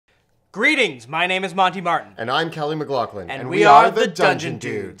Greetings, my name is Monty Martin. And I'm Kelly McLaughlin. And we are the Dungeon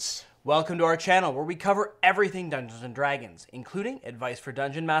Dudes. Welcome to our channel where we cover everything Dungeons & Dragons, including advice for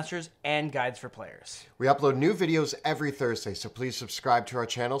Dungeon Masters and guides for players. We upload new videos every Thursday, so please subscribe to our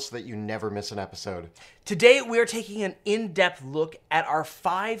channel so that you never miss an episode. Today we are taking an in-depth look at our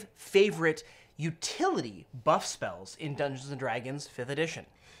 5 favorite utility buff spells in Dungeons & Dragons 5th edition.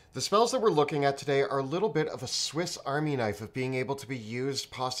 The spells that we're looking at today are a little bit of a Swiss Army knife of being able to be used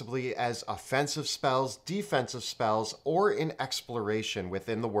possibly as offensive spells, defensive spells, or in exploration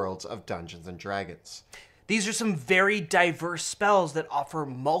within the worlds of Dungeons & Dragons. These are some very diverse spells that offer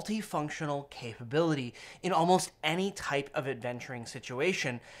multifunctional capability in almost any type of adventuring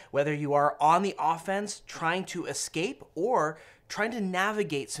situation, whether you are on the offense trying to escape or trying to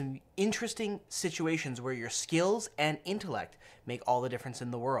navigate some interesting situations where your skills and intellect make all the difference in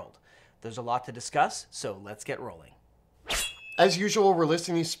the world. There's a lot to discuss, so let's get rolling. As usual, we're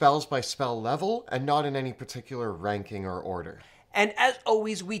listing these spells by spell level and not in any particular ranking or order. And as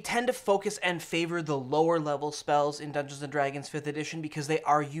always, we tend to focus and favor the lower level spells in Dungeons & Dragons 5th edition because they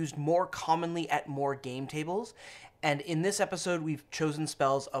are used more commonly at more game tables. And in this episode, we've chosen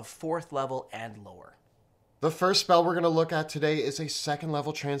spells of 4th level and lower. The first spell we're going to look at today is a 2nd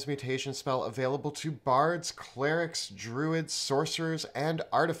level transmutation spell available to bards, clerics, druids, sorcerers, and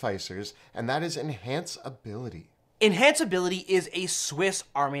artificers, and that is Enhance Ability. Enhance Ability is a Swiss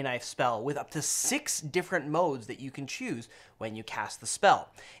Army knife spell with up to 6 different modes that you can choose when you cast the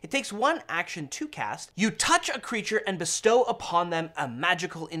spell. It takes 1 action to cast. You touch a creature and bestow upon them a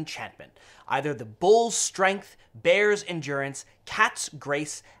magical enchantment, either the bull's strength, bear's endurance, cat's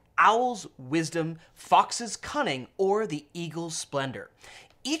grace, owl's wisdom, fox's cunning, or the eagle's splendor.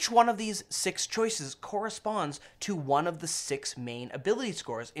 Each one of these 6 choices corresponds to one of the 6 main ability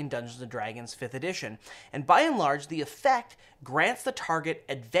scores in Dungeons & Dragons 5th edition, and by and large, the effect grants the target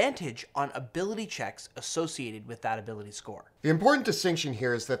advantage on ability checks associated with that ability score. The important distinction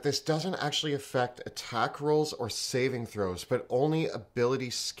here is that this doesn't actually affect attack rolls or saving throws, but only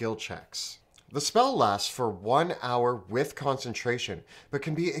ability skill checks. The spell lasts for 1 hour with concentration, but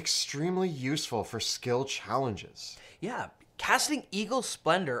can be extremely useful for skill challenges. Yeah, casting Eagle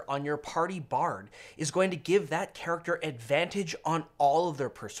Splendor on your party bard is going to give that character advantage on all of their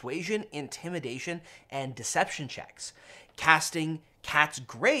persuasion, intimidation, and deception checks. Casting Cat's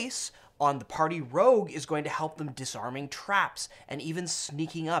Grace on the party rogue is going to help them disarming traps and even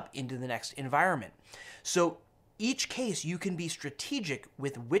sneaking up into the next environment. So each case, you can be strategic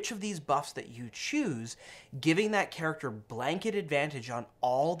with which of these buffs that you choose, giving that character blanket advantage on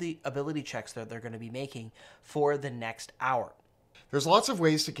all the ability checks that they're going to be making for the next hour. There's lots of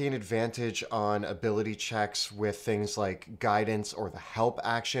ways to gain advantage on ability checks with things like guidance or the help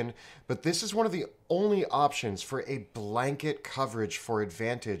action, but this is one of the only options for a blanket coverage for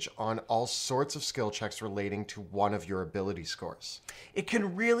advantage on all sorts of skill checks relating to one of your ability scores. It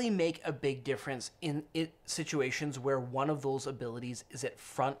can really make a big difference in situations where one of those abilities is at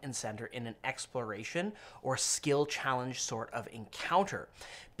front and center in an exploration or skill challenge sort of encounter.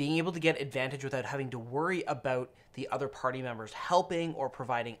 Being able to get advantage without having to worry about the other party members helping or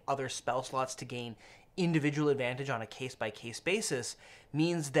providing other spell slots to gain individual advantage on a case-by-case basis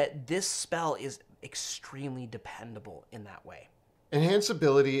means that this spell is extremely dependable in that way. Enhance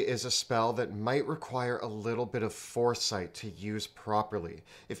Ability is a spell that might require a little bit of foresight to use properly.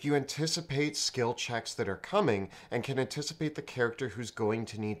 If you anticipate skill checks that are coming and can anticipate the character who's going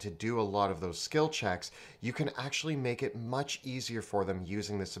to need to do a lot of those skill checks, you can actually make it much easier for them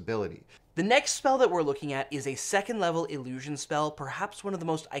using this ability. The next spell that we're looking at is a 2nd level illusion spell, perhaps one of the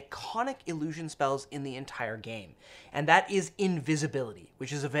most iconic illusion spells in the entire game, and that is Invisibility,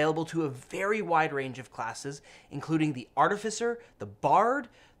 which is available to a very wide range of classes, including the Artificer, the Bard,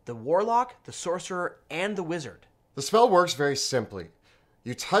 the Warlock, the Sorcerer, and the Wizard. The spell works very simply.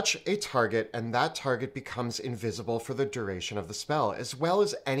 You touch a target and that target becomes invisible for the duration of the spell, as well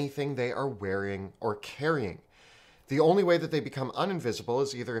as anything they are wearing or carrying. The only way that they become uninvisible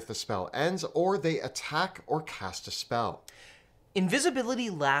is either if the spell ends or they attack or cast a spell. Invisibility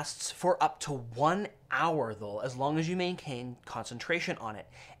lasts for up to 1 hour, though, as long as you maintain concentration on it.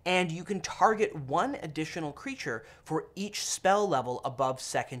 And you can target 1 additional creature for each spell level above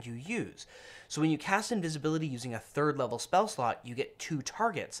 2nd you use. So when you cast Invisibility using a 3rd level spell slot, you get 2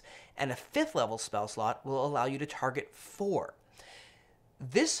 targets, and a 5th level spell slot will allow you to target 4.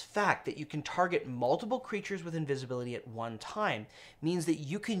 This fact that you can target multiple creatures with invisibility at one time means that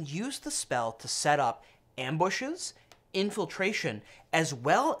you can use the spell to set up ambushes, infiltration, as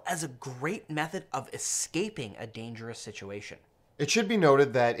well as a great method of escaping a dangerous situation. It should be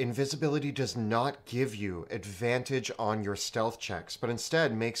noted that invisibility does not give you advantage on your stealth checks, but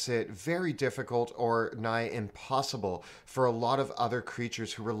instead makes it very difficult or nigh impossible for a lot of other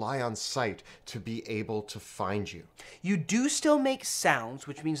creatures who rely on sight to be able to find you. You do still make sounds,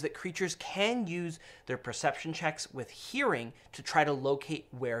 which means that creatures can use their perception checks with hearing to try to locate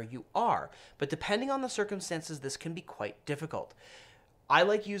where you are, but depending on the circumstances, this can be quite difficult. I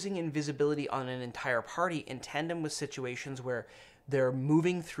like using invisibility on an entire party in tandem with situations where they're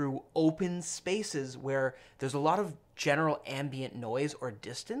moving through open spaces where there's a lot of general ambient noise or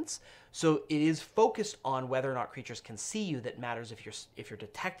distance. So it is focused on whether or not creatures can see you that matters if you're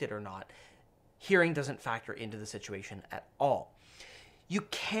detected or not. Hearing doesn't factor into the situation at all. You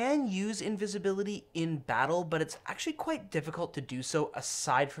can use invisibility in battle, but it's actually quite difficult to do so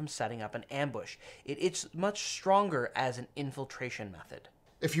aside from setting up an ambush. It's much stronger as an infiltration method.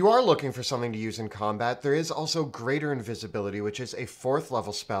 If you are looking for something to use in combat, there is also Greater Invisibility, which is a 4th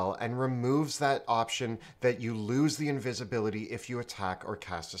level spell and removes that option that you lose the invisibility if you attack or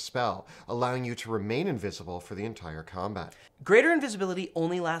cast a spell, allowing you to remain invisible for the entire combat. Greater Invisibility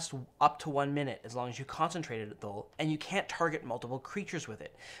only lasts up to 1 minute as long as you concentrate it though, and you can't target multiple creatures with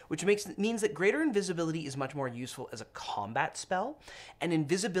it, which means that Greater Invisibility is much more useful as a combat spell, and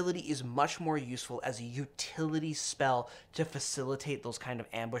Invisibility is much more useful as a utility spell to facilitate those kind of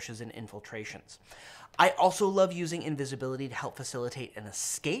ambushes and infiltrations. I also love using Invisibility to help facilitate an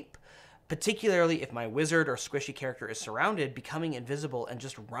escape, particularly if my wizard or squishy character is surrounded. Becoming invisible and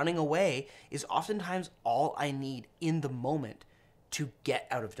just running away is oftentimes all I need in the moment to get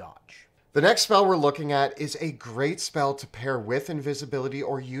out of dodge. The next spell we're looking at is a great spell to pair with invisibility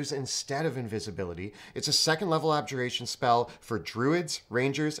or use instead of invisibility. It's a 2nd level abjuration spell for druids,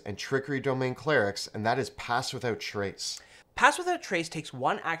 rangers, and trickery domain clerics, and that is Pass Without Trace. Pass Without Trace takes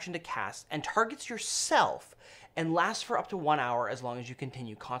 1 action to cast and targets yourself and lasts for up to 1 hour as long as you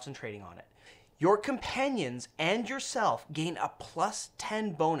continue concentrating on it. Your companions and yourself gain a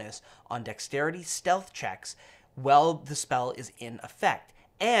 +10 bonus on dexterity stealth checks while the spell is in effect,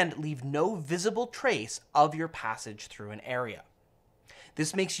 and leave no visible trace of your passage through an area.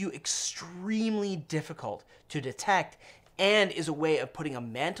 This makes you extremely difficult to detect and is a way of putting a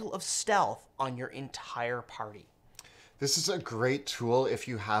mantle of stealth on your entire party. This is a great tool if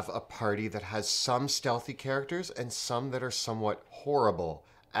you have a party that has some stealthy characters and some that are somewhat horrible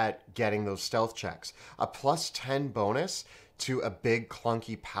at getting those stealth checks. A +10 bonus to a big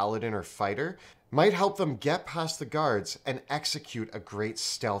clunky paladin or fighter might help them get past the guards and execute a great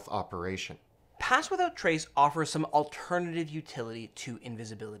stealth operation. Pass Without Trace offers some alternative utility to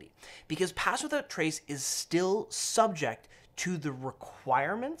invisibility, because Pass Without Trace is still subject to the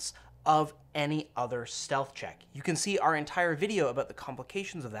requirements of any other stealth check. You can see our entire video about the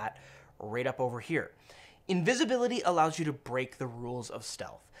complications of that right up over here. Invisibility allows you to break the rules of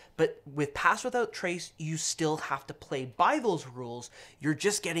stealth, but with Pass Without Trace, you still have to play by those rules. You're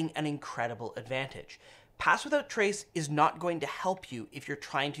just getting an incredible advantage. Pass Without Trace is not going to help you if you're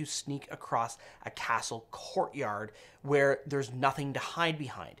trying to sneak across a castle courtyard where there's nothing to hide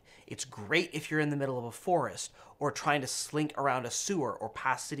behind. It's great if you're in the middle of a forest or trying to slink around a sewer or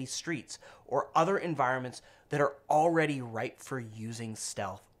past city streets or other environments that are already ripe for using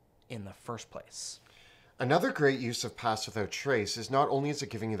stealth in the first place. Another great use of Pass Without Trace is not only is it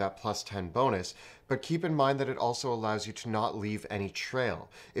giving you that +10 bonus, but keep in mind that it also allows you to not leave any trail.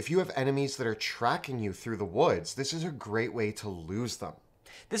 If you have enemies that are tracking you through the woods, this is a great way to lose them.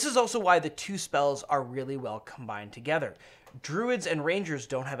 This is also why the 2 spells are really well combined together. Druids and rangers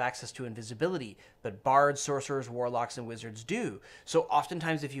don't have access to invisibility, but bards, sorcerers, warlocks, and wizards do. So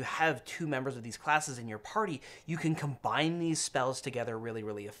oftentimes if you have 2 members of these classes in your party, you can combine these spells together really,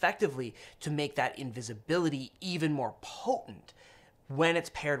 really effectively to make that invisibility even more potent when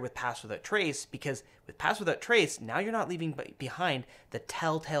it's paired with Pass Without Trace, because with Pass Without Trace, now you're not leaving behind the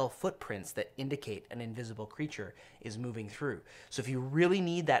telltale footprints that indicate an invisible creature is moving through. So if you really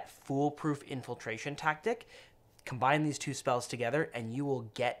need that foolproof infiltration tactic, combine these 2 spells together and you will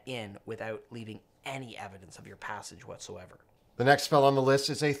get in without leaving any evidence of your passage whatsoever. The next spell on the list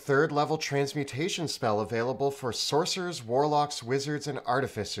is a 3rd level transmutation spell available for sorcerers, warlocks, wizards, and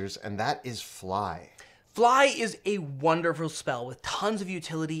artificers, and that is Fly. Fly is a wonderful spell with tons of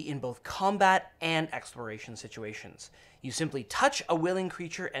utility in both combat and exploration situations. You simply touch a willing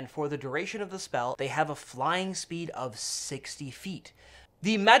creature and for the duration of the spell, they have a flying speed of 60 feet.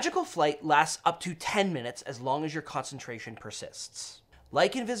 The magical flight lasts up to 10 minutes as long as your concentration persists.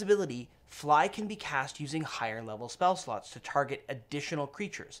 Like invisibility, Fly can be cast using higher level spell slots to target additional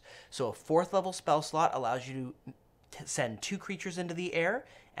creatures. So a 4th level spell slot allows you to send 2 creatures into the air,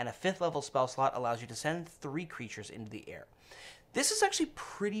 and a 5th level spell slot allows you to send 3 creatures into the air. This is actually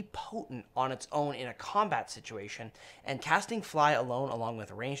pretty potent on its own in a combat situation, and casting Fly alone along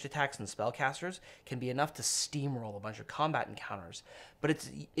with ranged attacks and spellcasters can be enough to steamroll a bunch of combat encounters, but it's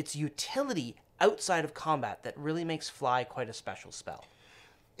its utility outside of combat that really makes Fly quite a special spell.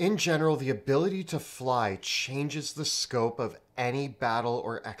 In general, the ability to fly changes the scope of any battle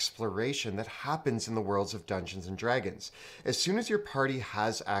or exploration that happens in the worlds of Dungeons and Dragons. As soon as your party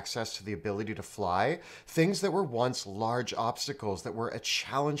has access to the ability to fly, things that were once large obstacles that were a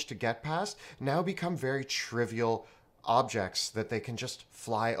challenge to get past now become very trivial objects that they can just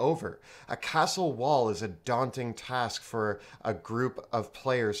fly over. A castle wall is a daunting task for a group of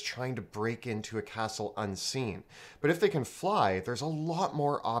players trying to break into a castle unseen. But if they can fly, there's a lot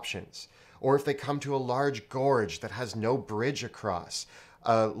more options. Or if they come to a large gorge that has no bridge across,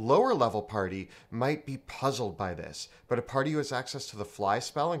 a lower level party might be puzzled by this, but a party who has access to the fly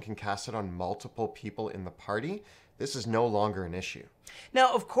spell and can cast it on multiple people in the party, this is no longer an issue.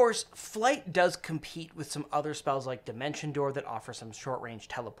 Now, of course, Flight does compete with some other spells like Dimension Door that offer some short-range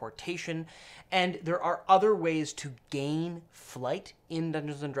teleportation, and there are other ways to gain Flight in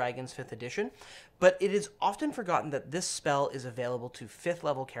Dungeons & Dragons 5th edition, but it is often forgotten that this spell is available to 5th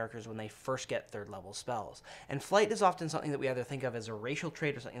level characters when they first get 3rd level spells. And Flight is often something that we either think of as a racial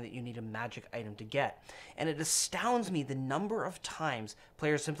trait or something that you need a magic item to get. And it astounds me the number of times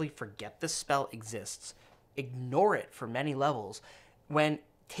players simply forget this spell exists, ignore it for many levels, when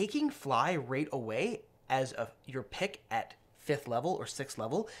taking Fly right away as your pick at 5th level or 6th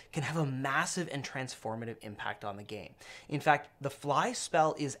level can have a massive and transformative impact on the game. In fact, the Fly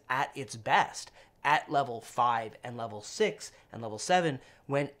spell is at its best at level 5 and level 6 and level 7,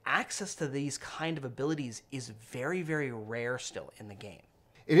 when access to these kind of abilities is very, very rare still in the game.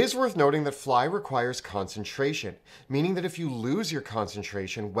 It is worth noting that fly requires concentration, meaning that if you lose your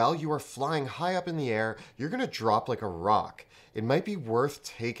concentration while you are flying high up in the air, you're going to drop like a rock. It might be worth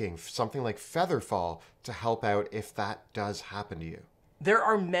taking something like Featherfall to help out if that does happen to you. There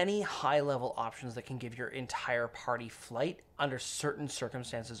are many high-level options that can give your entire party flight under certain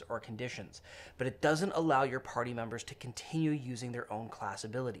circumstances or conditions, but it doesn't allow your party members to continue using their own class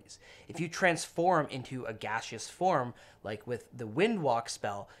abilities. If you transform into a gaseous form, like with the Windwalk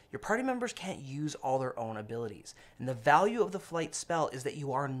spell, your party members can't use all their own abilities. And the value of the flight spell is that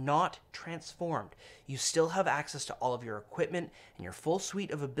you are not transformed. You still have access to all of your equipment and your full suite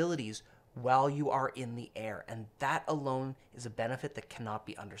of abilities while you are in the air, and that alone is a benefit that cannot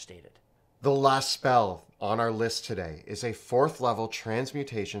be understated. The last spell on our list today is a 4th level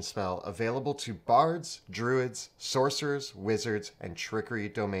transmutation spell available to bards, druids, sorcerers, wizards, and trickery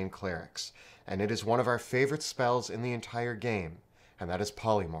domain clerics. And it is one of our favorite spells in the entire game, and that is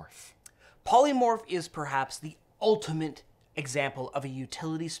Polymorph. Polymorph is perhaps the ultimate example of a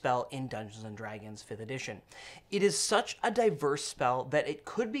utility spell in Dungeons & Dragons 5th edition. It is such a diverse spell that it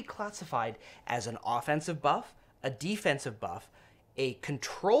could be classified as an offensive buff, a defensive buff, a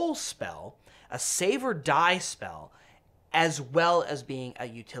control spell, a save or die spell, as well as being a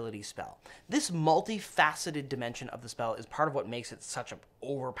utility spell. This multifaceted dimension of the spell is part of what makes it such an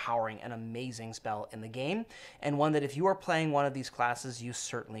overpowering and amazing spell in the game, and one that if you are playing one of these classes, you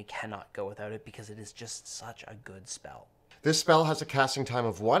certainly cannot go without it because it is just such a good spell. This spell has a casting time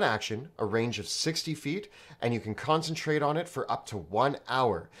of 1 action, a range of 60 feet, and you can concentrate on it for up to 1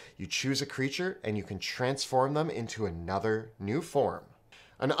 hour. You choose a creature, and you can transform them into another new form.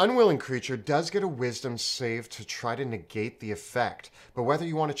 An unwilling creature does get a wisdom save to try to negate the effect, but whether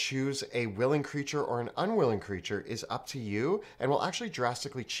you want to choose a willing creature or an unwilling creature is up to you and will actually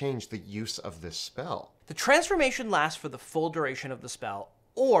drastically change the use of this spell. The transformation lasts for the full duration of the spell,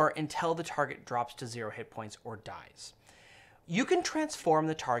 or until the target drops to 0 hit points or dies. You can transform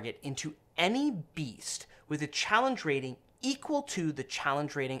the target into any beast with a challenge rating equal to the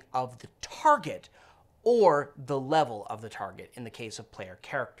challenge rating of the target or the level of the target in the case of player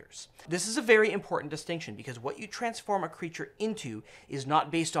characters. This is a very important distinction because what you transform a creature into is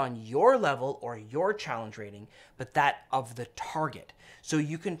not based on your level or your challenge rating, but that of the target. So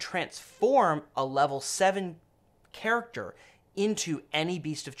you can transform a level 7 character into any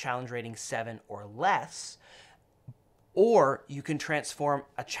beast of challenge rating 7 or less, or you can transform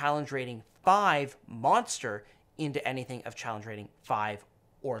a challenge rating 5 monster into anything of challenge rating 5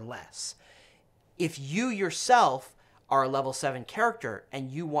 or less. If you yourself are a level 7 character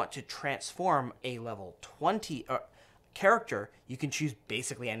and you want to transform a level 20 character, you can choose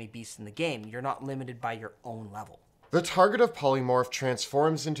basically any beast in the game. You're not limited by your own level. The target of Polymorph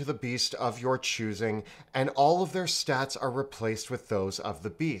transforms into the beast of your choosing, and all of their stats are replaced with those of the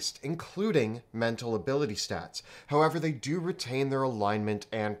beast, including mental ability stats. However, they do retain their alignment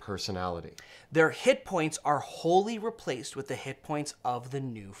and personality. Their hit points are wholly replaced with the hit points of the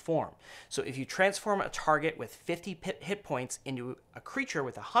new form. So if you transform a target with 50 hit points into a creature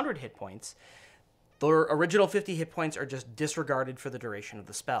with 100 hit points, their original 50 hit points are just disregarded for the duration of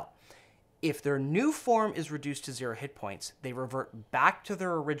the spell. If their new form is reduced to 0 hit points, they revert back to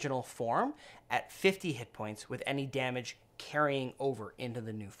their original form at 50 hit points with any damage carrying over into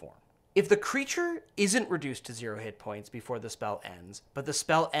the new form. If the creature isn't reduced to 0 hit points before the spell ends, but the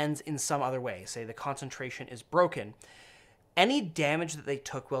spell ends in some other way, say the concentration is broken, any damage that they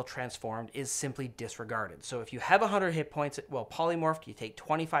took while transformed is simply disregarded. So if you have 100 hit points while polymorphed, you take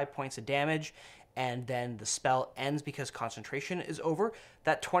 25 points of damage, and then the spell ends because concentration is over,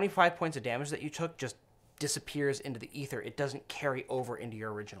 that 25 points of damage that you took just disappears into the ether. It doesn't carry over into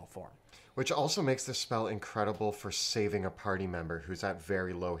your original form. Which also makes this spell incredible for saving a party member who's at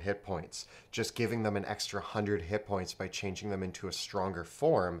very low hit points. Just giving them an extra 100 hit points by changing them into a stronger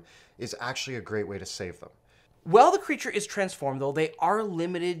form is actually a great way to save them. While the creature is transformed, though, they are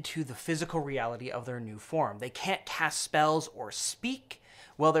limited to the physical reality of their new form. They can't cast spells or speak.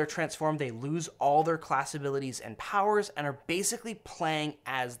 While they're transformed, they lose all their class abilities and powers and are basically playing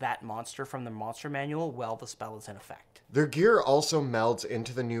as that monster from the monster manual while the spell is in effect. Their gear also melds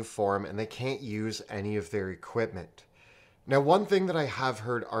into the new form, and they can't use any of their equipment. Now, one thing that I have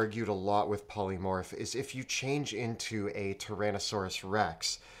heard argued a lot with Polymorph is if you change into a Tyrannosaurus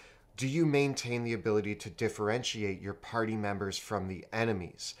Rex, do you maintain the ability to differentiate your party members from the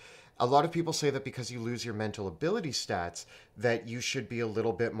enemies? A lot of people say that because you lose your mental ability stats, that you should be a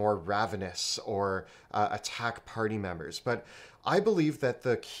little bit more ravenous or attack party members. But I believe that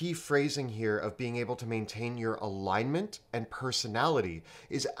the key phrasing here of being able to maintain your alignment and personality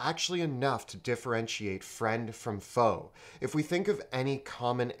is actually enough to differentiate friend from foe. If we think of any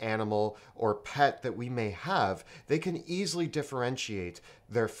common animal or pet that we may have, they can easily differentiate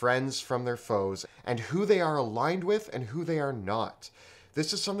their friends from their foes and who they are aligned with and who they are not.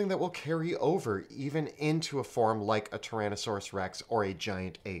 This is something that will carry over even into a form like a Tyrannosaurus Rex or a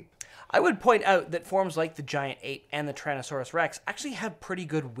giant ape. I would point out that forms like the giant ape and the Tyrannosaurus Rex actually have pretty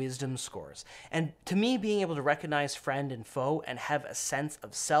good wisdom scores. And to me, being able to recognize friend and foe and have a sense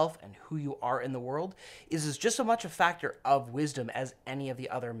of self and who you are in the world is just as much a factor of wisdom as any of the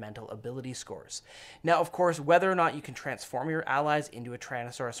other mental ability scores. Now, of course, whether or not you can transform your allies into a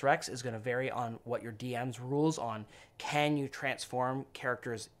Tyrannosaurus Rex is going to vary on what your DM's rules on. Can you transform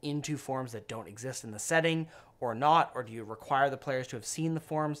characters into forms that don't exist in the setting or not? Or do you require the players to have seen the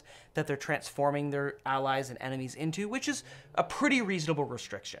forms that they're transforming their allies and enemies into, which is a pretty reasonable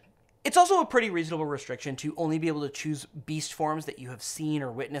restriction. It's also a pretty reasonable restriction to only be able to choose beast forms that you have seen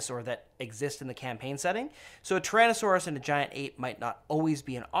or witnessed or that exist in the campaign setting. So a Tyrannosaurus and a giant ape might not always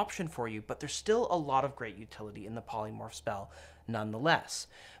be an option for you, but there's still a lot of great utility in the Polymorph spell nonetheless.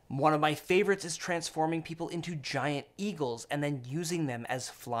 One of my favorites is transforming people into giant eagles and then using them as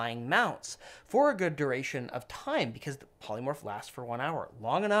flying mounts for a good duration of time because the polymorph lasts for 1 hour,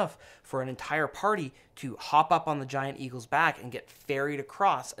 long enough for an entire party to hop up on the giant eagle's back and get ferried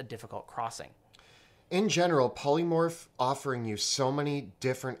across a difficult crossing. In general, Polymorph offering you so many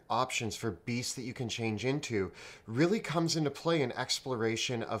different options for beasts that you can change into really comes into play in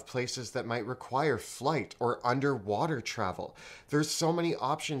exploration of places that might require flight or underwater travel. There's so many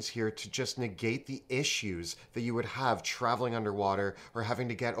options here to just negate the issues that you would have traveling underwater or having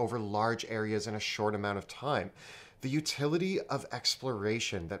to get over large areas in a short amount of time. The utility of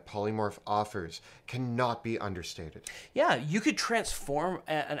exploration that Polymorph offers cannot be understated. Yeah, you could transform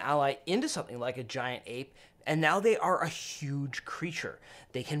an ally into something like a giant ape, and now they are a huge creature.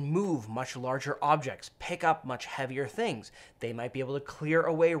 They can move much larger objects, pick up much heavier things. They might be able to clear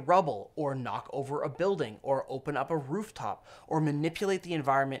away rubble, or knock over a building, or open up a rooftop, or manipulate the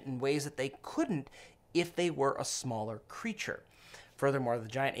environment in ways that they couldn't if they were a smaller creature. Furthermore, the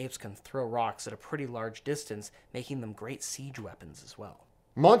giant apes can throw rocks at a pretty large distance, making them great siege weapons as well.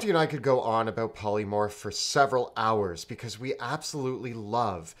 Monty and I could go on about Polymorph for several hours because we absolutely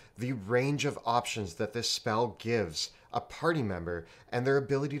love the range of options that this spell gives a party member and their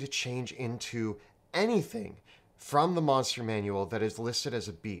ability to change into anything from the monster manual that is listed as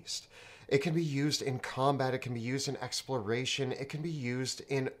a beast. It can be used in combat, it can be used in exploration, it can be used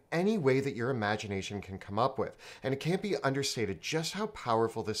in any way that your imagination can come up with. And it can't be understated just how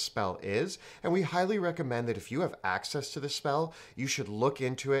powerful this spell is, and we highly recommend that if you have access to this spell, you should look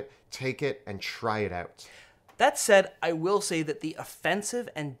into it, take it, and try it out. That said, I will say that the offensive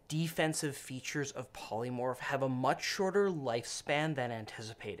and defensive features of Polymorph have a much shorter lifespan than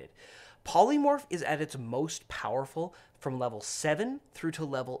anticipated. Polymorph is at its most powerful from level 7 through to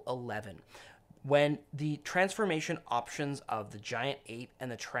level 11, when the transformation options of the giant ape and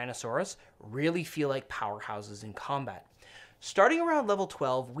the Tyrannosaurus really feel like powerhouses in combat. Starting around level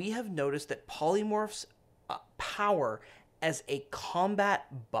 12, we have noticed that Polymorph's power as a combat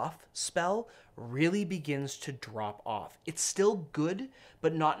buff spell really begins to drop off. It's still good,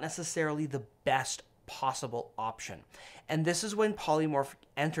 but not necessarily the best possible option. And this is when Polymorph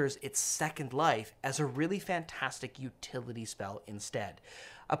enters its second life as a really fantastic utility spell instead.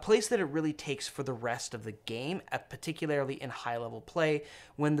 A place that it really takes for the rest of the game, particularly in high-level play,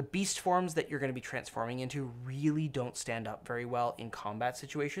 when the beast forms that you're going to be transforming into really don't stand up very well in combat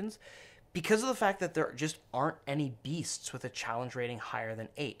situations, because of the fact that there just aren't any beasts with a challenge rating higher than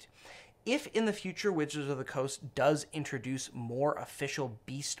 8. If in the future Wizards of the Coast does introduce more official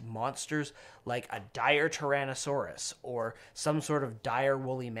beast monsters like a dire Tyrannosaurus or some sort of dire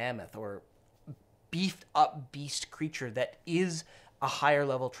woolly mammoth or beefed up beast creature that is a higher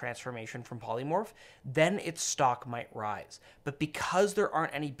level transformation from Polymorph, then its stock might rise. But because there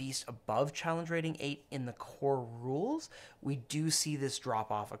aren't any beasts above challenge rating 8 in the core rules, we do see this drop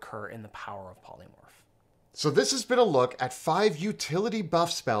off occur in the power of Polymorph. So this has been a look at 5 utility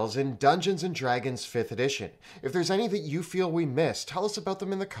buff spells in Dungeons & Dragons 5th edition. If there's any that you feel we missed, tell us about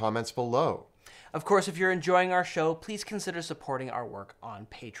them in the comments below. Of course, if you're enjoying our show, please consider supporting our work on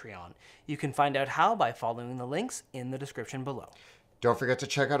Patreon. You can find out how by following the links in the description below. Don't forget to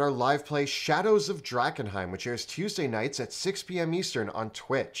check out our live play Shadows of Drakkenheim, which airs Tuesday nights at 6 p.m. Eastern on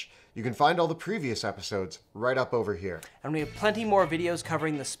Twitch. You can find all the previous episodes right up over here. And we have plenty more videos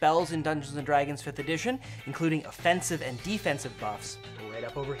covering the spells in Dungeons & Dragons 5th edition, including offensive and defensive buffs, right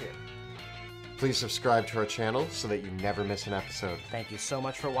up over here. Please subscribe to our channel so that you never miss an episode. Thank you so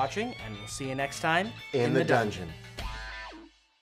much for watching, and we'll see you next time in the dungeon.